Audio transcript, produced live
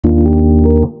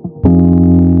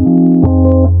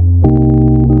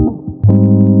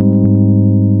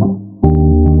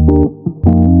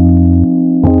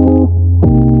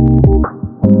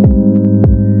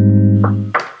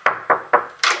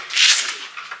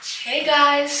Hey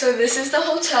guys, so this is the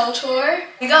hotel tour.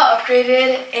 We got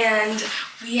upgraded and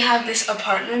we have this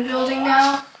apartment building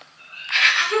now.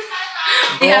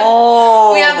 we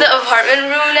have the apartment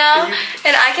room now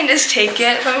and I can just take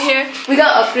it from here. We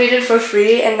got upgraded for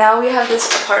free and now we have this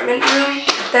apartment room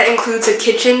that includes a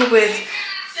kitchen with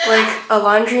like a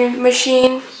laundry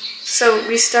machine. So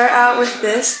we start out with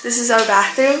this. This is our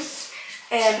bathroom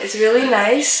and it's really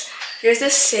nice. Here's the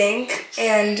sink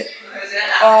and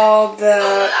all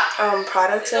the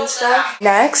products and stuff.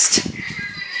 Next,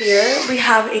 here we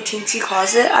have a teensy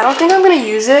closet. I don't think I'm going to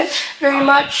use it very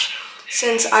much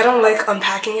since I don't like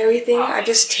unpacking everything. I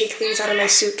just take things out of my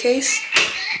suitcase.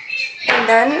 And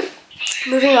then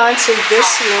moving on to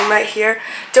this room right here.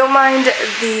 Don't mind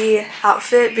the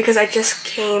outfit because I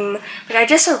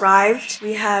just arrived.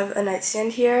 We have a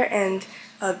nightstand here and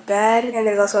a bed, and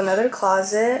there's also another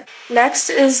closet. Next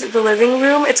is the living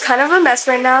room. It's kind of a mess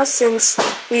right now since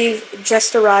we've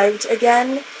just arrived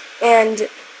again, and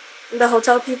the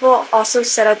hotel people also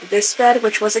set up this bed,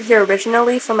 which wasn't here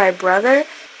originally, for my brother.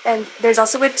 And there's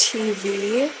also a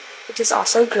TV, which is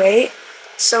also great.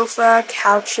 Sofa,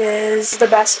 couches. The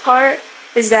best part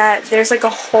is that there's like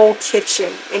a whole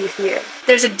kitchen in here.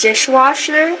 There's a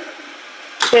dishwasher.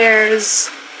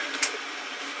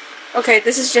 Okay,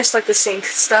 this is just like the sink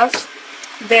stuff.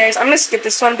 I'm gonna skip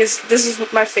this one because this is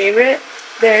my favorite.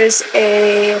 There's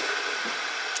a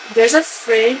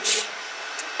fridge,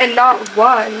 and not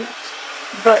one,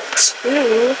 but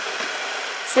two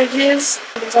fridges.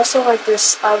 There's also like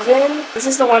this oven. This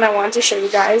is the one I wanted to show you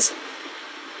guys.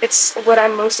 It's what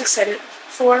I'm most excited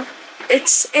for.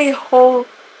 It's a whole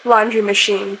laundry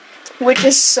machine, which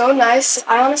is so nice.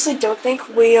 I honestly don't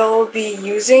think we'll be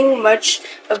using much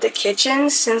of the kitchen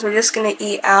since we're just gonna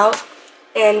eat out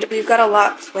and we've got a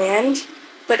lot planned,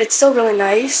 but it's still really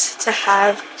nice to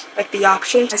have like the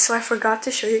option. So I forgot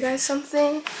to show you guys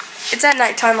something. It's at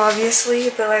nighttime obviously,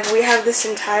 but like we have this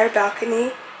entire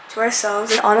balcony to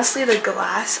ourselves, and honestly the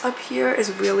glass up here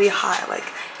is really high. Like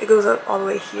it goes up all the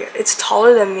way here. It's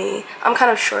taller than me. I'm kind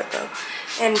of short though.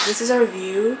 And this is our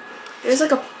view. There's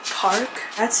like a park.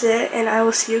 That's it, and I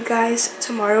will see you guys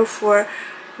tomorrow for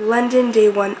London Day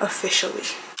 1 officially.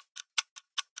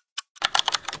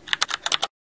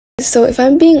 So if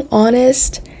I'm being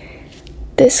honest,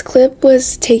 this clip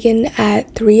was taken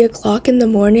at 3 o'clock in the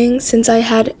morning since I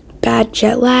had bad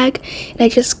jet lag and I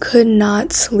just could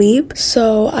not sleep.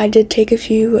 So I did take a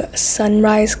few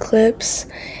sunrise clips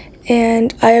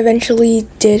and I eventually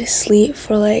did sleep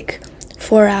for like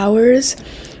 4 hours.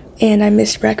 And I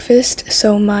missed breakfast,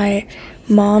 so my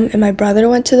mom and my brother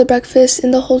went to the breakfast in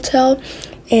the hotel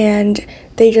and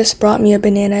they just brought me a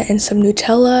banana and some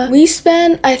Nutella. We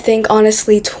spent, I think,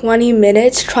 honestly 20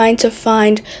 minutes trying to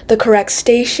find the correct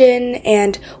station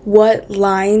and what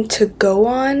line to go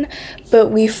on, but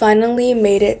we finally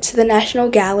made it to the National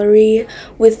Gallery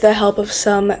with the help of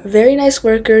some very nice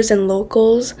workers and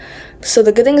locals. So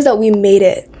the good thing is that we made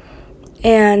it.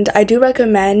 And I do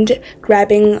recommend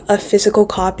grabbing a physical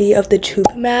copy of the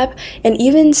tube map and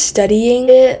even studying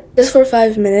it just for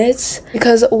 5 minutes,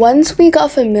 because once we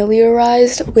got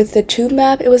familiarized with the tube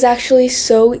map, it was actually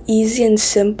so easy and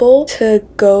simple to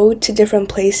go to different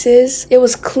places. It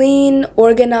was clean,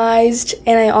 organized,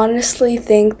 and I honestly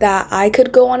think that I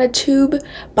could go on a tube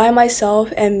by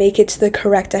myself and make it to the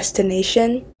correct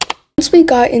destination. Once we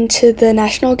got into the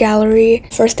National Gallery,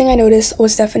 first thing I noticed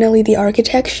was definitely the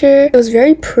architecture. It was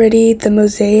very pretty, the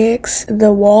mosaics,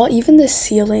 the wall, even the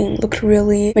ceiling looked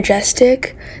really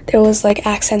majestic. There was like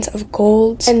accents of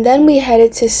gold. And then we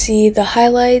headed to see the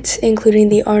highlights, including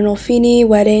the Arnolfini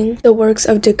wedding, the works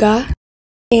of Degas,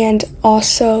 and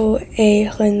also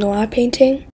a Renoir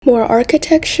painting. More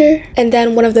architecture, and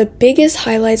then one of the biggest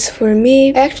highlights for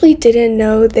me, I actually didn't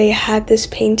know they had this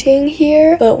painting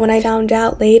here, but when I found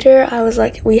out later, I was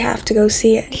like, we have to go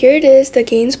see it. Here it is, the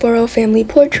Gainsborough family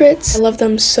portraits. I love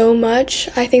them so much.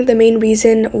 I think the main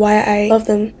reason why I love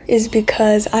them is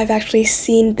because I've actually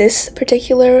seen this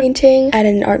particular painting at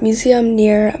an art museum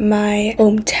near my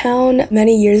hometown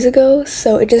many years ago,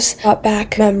 so it just brought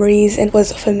back memories and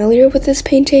was familiar with this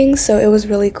painting, so it was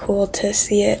really cool to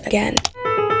see it again.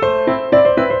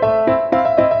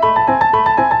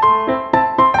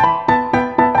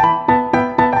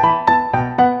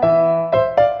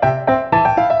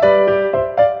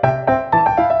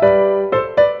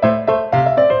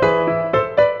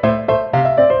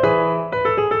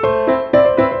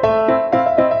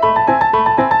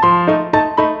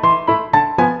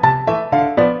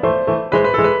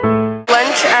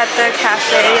 At the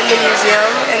cafe in the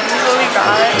museum, and this is what we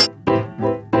got.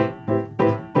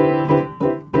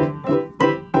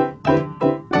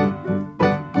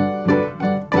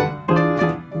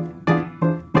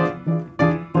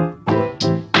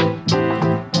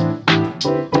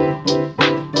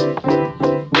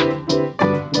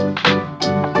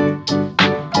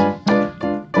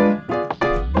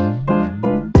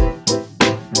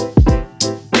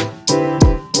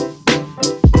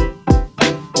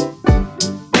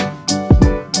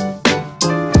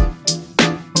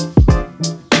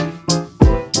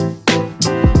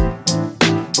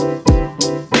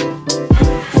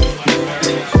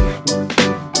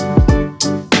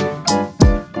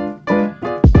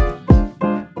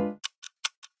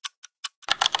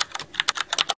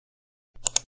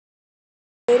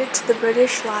 to the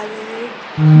British Library.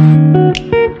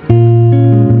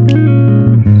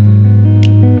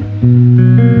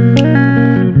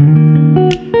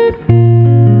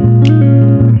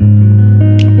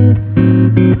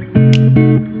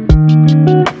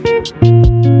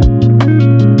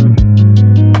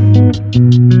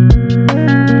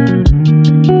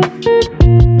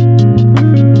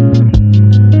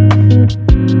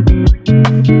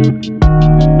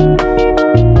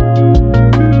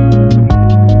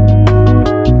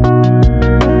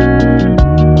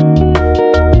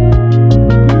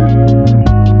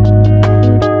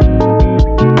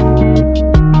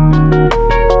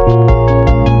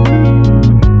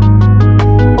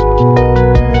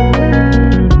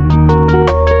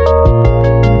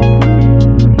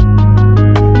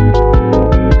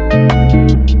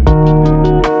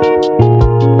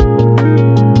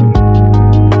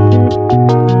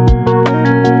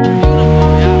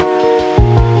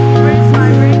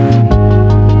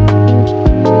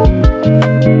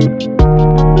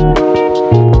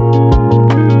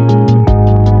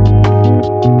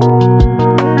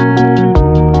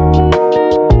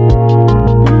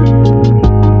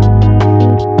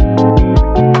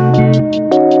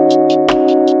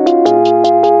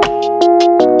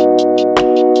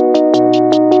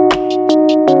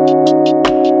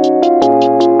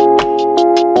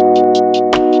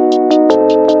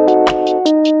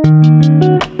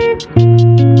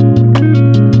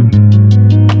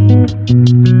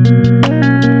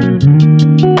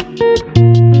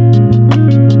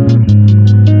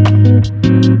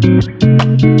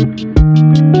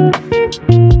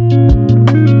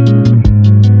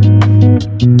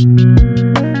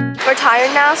 We're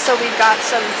tired now, so we got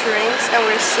some drinks and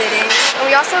we're sitting. And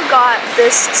we also got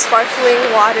this sparkling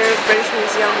water British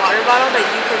Museum water bottle that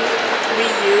you can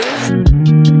reuse.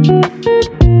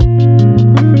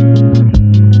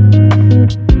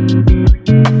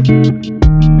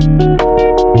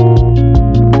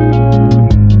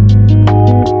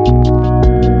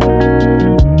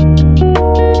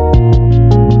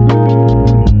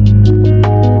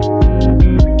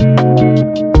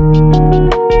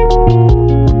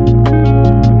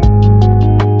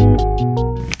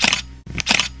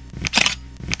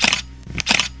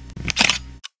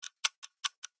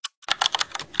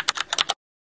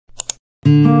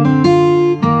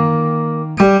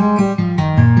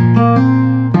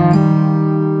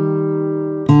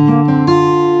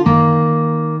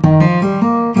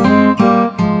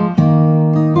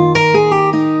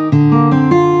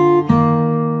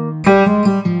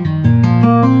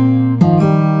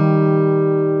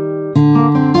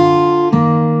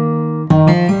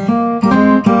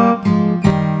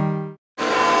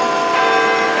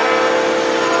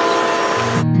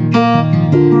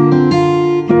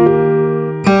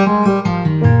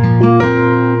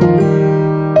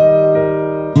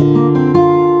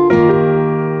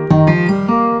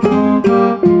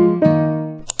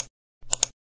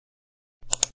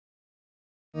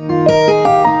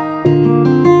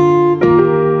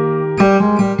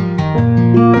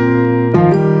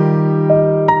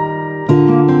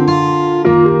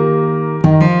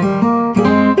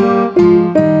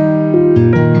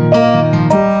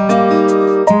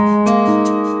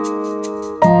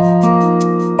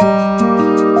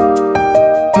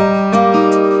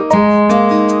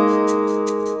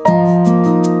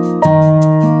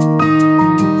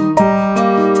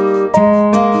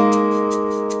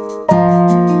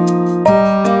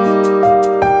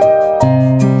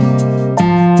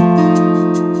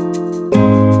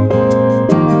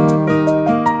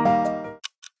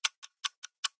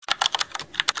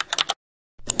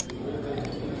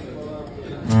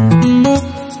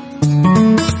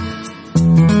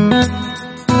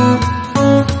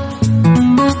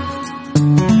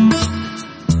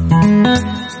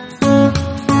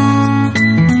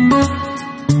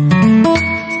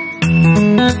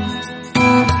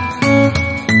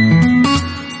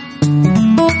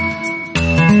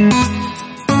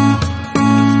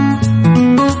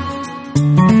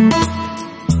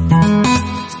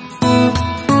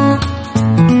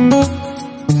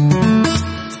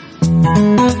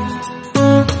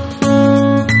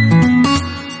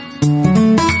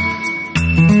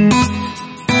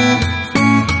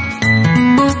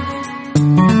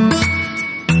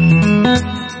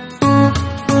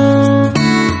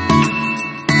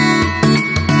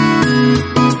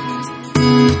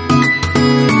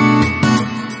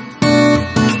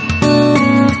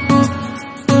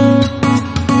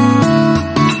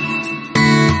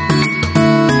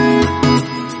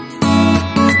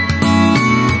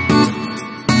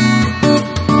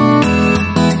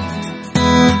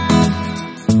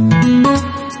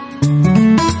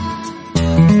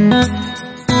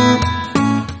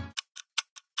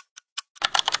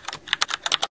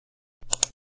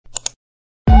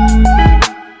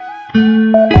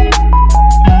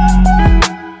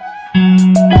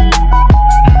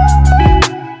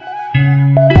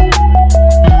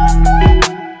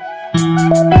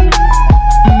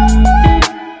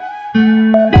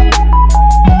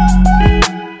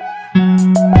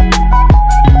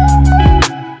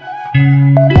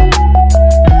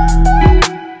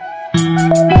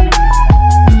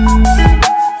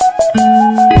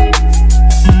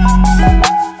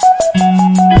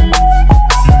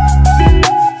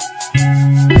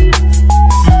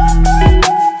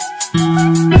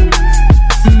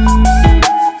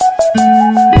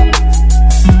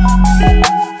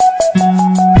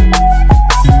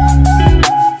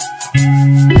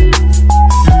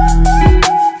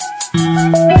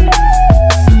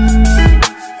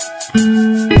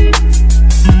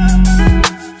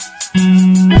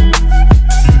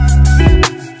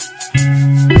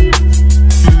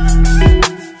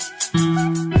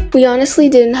 We honestly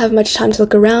didn't have much time to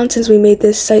look around since we made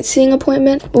this sightseeing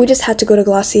appointment. We just had to go to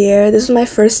Glossier. This was my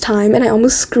first time and I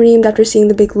almost screamed after seeing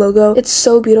the big logo. It's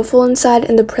so beautiful inside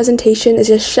and the presentation is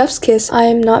just chef's kiss.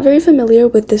 I'm not very familiar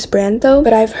with this brand though,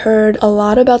 but I've heard a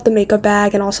lot about the makeup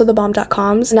bag and also the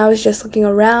bomb.coms, and I was just looking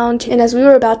around, and as we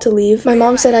were about to leave, my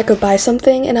mom said I could buy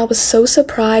something and I was so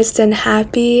surprised and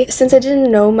happy. Since I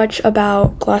didn't know much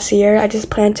about Glossier, I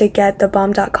just planned to get the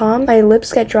bomb.com. My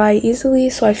lips get dry easily,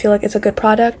 so I feel like it's a good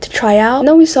product to try out. And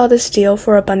then we saw this deal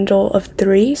for a bundle of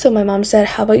 3, so my mom said,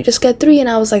 how about you just get 3? And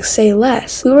I was like, say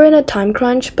less. We were in a time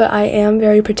crunch, but I am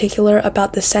very particular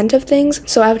about the scent of things,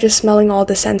 so I was just smelling all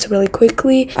the scents really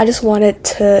quickly. I just wanted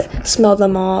to smell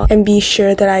them all and be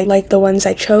sure that I like the ones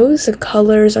I chose. The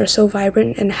colors are so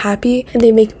vibrant and happy, and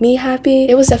they make me happy.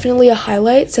 It was definitely a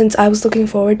highlight since I was looking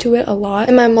forward to it a lot,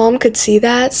 and my mom could see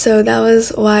that, so that was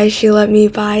why she let me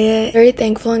buy it. Very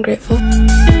thankful and grateful.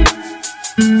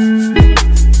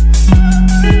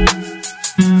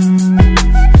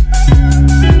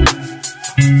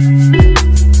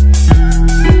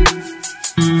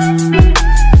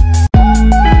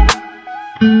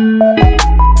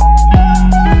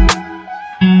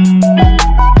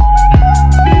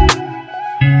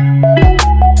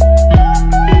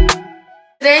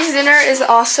 Today's dinner is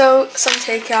also some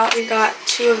takeout. We got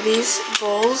 2 of these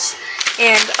bowls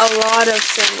and a lot of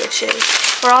sandwiches.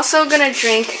 We're also gonna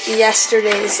drink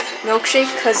yesterday's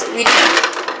milkshake because we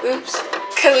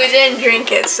didn't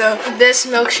drink it. So this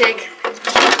milkshake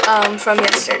from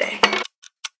yesterday.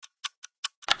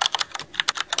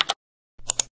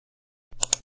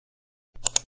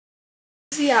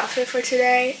 This is the outfit for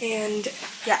today, and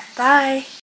yeah, bye.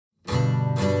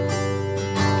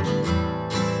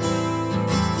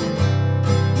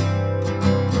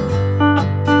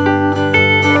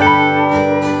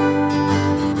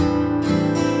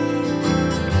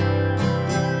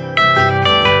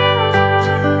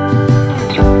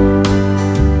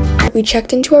 We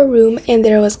checked into our room and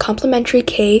there was complimentary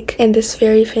cake and this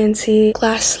very fancy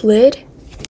glass lid.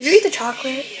 Did you eat the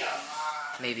chocolate?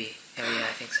 Maybe. Oh yeah,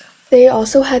 I think so. They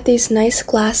also had these nice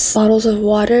glass bottles of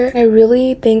water. I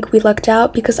really think we lucked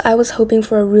out because I was hoping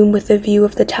for a room with a view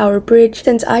of the Tower Bridge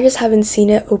since I just haven't seen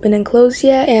it open and close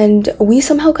yet, and we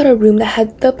somehow got a room that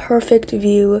had the perfect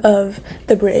view of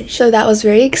the bridge. So that was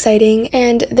very exciting,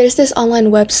 and there's this online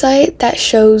website that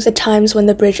shows the times when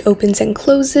the bridge opens and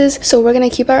closes, so we're gonna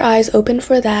keep our eyes open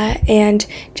for that and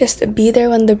just be there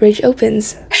when the bridge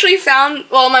opens. Actually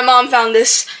my mom found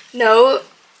this note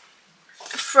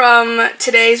from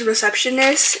today's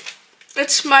receptionist.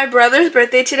 It's my brother's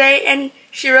birthday today and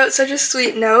she wrote such a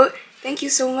sweet note. Thank you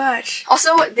so much.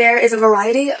 Also, there is a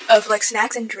variety of like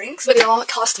snacks and drinks, but they all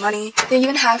cost money. They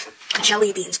even have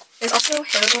jelly beans. There's also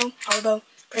Haribo,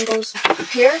 Pringles.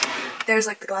 Here, there's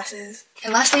like the glasses.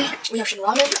 And lastly, we have Shin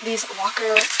Ramen, these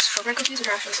Walker strawberry cookies, which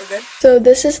are actually so good. So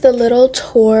this is the little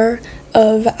tour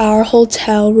of our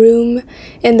hotel room,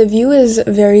 and the view is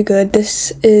very good.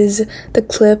 This is the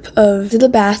clip of the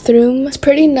bathroom. It's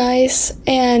pretty nice,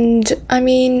 and I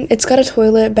mean, it's got a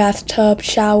toilet, bathtub,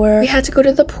 shower. We had to go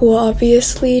to the pool,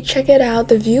 obviously. Check it out.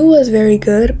 The view was very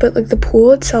good, but like the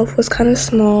pool itself was kind of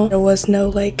small. There was no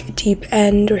like deep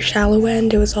end or shallow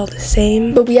end. It was all the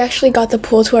same. But we actually got the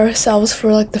pool to ourselves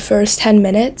for like the first 10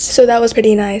 minutes, so that was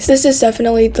pretty nice. This is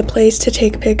definitely the place to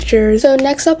take pictures. So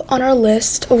next up on our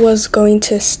list was going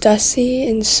to Stussy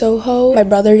in Soho. My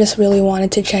brother just really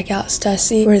wanted to check out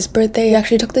Stussy for his birthday. He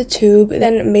actually took the tube,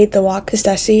 then made the walk to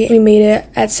Stussy. We made it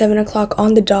at 7 o'clock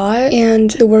on the dot,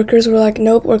 and the workers were like,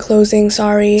 nope, we're closing,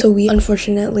 sorry. So we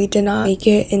unfortunately did not make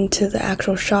it into the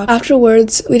actual shop.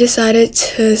 Afterwards, we decided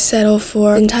to settle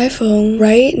for Din Tai Fung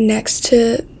right next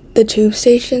to the tube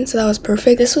station, so that was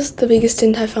perfect. This was the biggest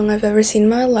Din Tai Fung I've ever seen in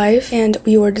my life, and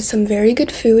we ordered some very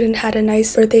good food and had a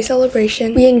nice birthday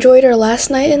celebration. We enjoyed our last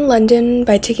night in London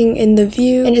by taking in the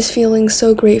view and just feeling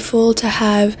so grateful to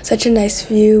have such a nice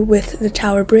view with the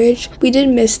Tower Bridge. We did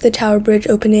miss the Tower Bridge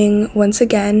opening once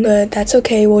again, but that's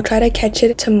okay. We'll try to catch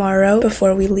it tomorrow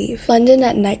before we leave. London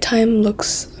at nighttime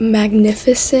looks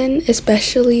magnificent,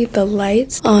 especially the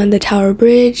lights on the Tower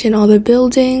Bridge and all the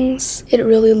buildings. It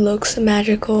really looks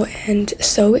magical and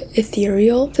so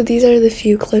ethereal. So these are the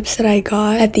few clips that I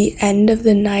got at the end of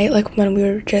the night, like when we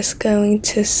were just going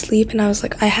to sleep, and I was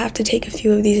like, I have to take a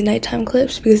few of these nighttime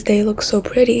clips because they look so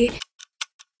pretty.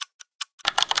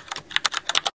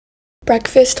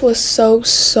 Breakfast was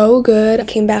so good. I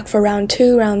came back for round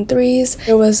 2, round 3s.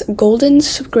 There was golden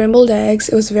scrambled eggs.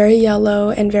 It was very yellow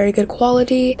and very good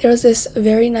quality. There was this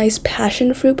very nice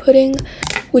passion fruit pudding,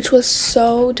 which was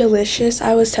so delicious.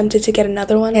 I was tempted to get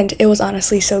another one, and it was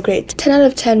honestly so great. 10 out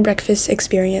of 10 breakfast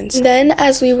experience. And then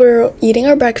as we were eating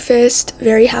our breakfast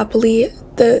very happily,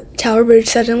 the Tower Bridge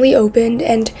suddenly opened,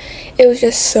 and it was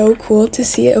just so cool to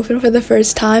see it open for the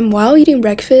first time while eating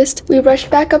breakfast. We rushed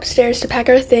back upstairs to pack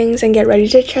our things and get ready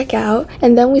to check out,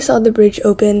 and then we saw the bridge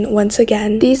open once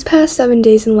again. These past 7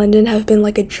 days in London have been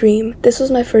like a dream. This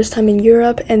was my first time in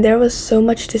Europe, and there was so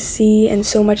much to see and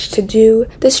so much to do.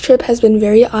 This trip has been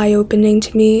very eye-opening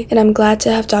to me, and I'm glad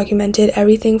to have documented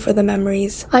everything for the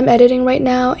memories. I'm editing right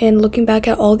now, and looking back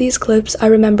at all these clips, I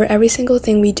remember every single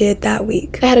thing we did that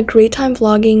week. I had a great time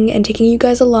vlogging and taking you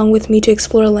guys along with me to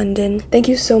explore London. Thank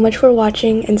you so much for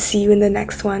watching, and see you in the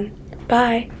next one.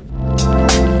 Bye!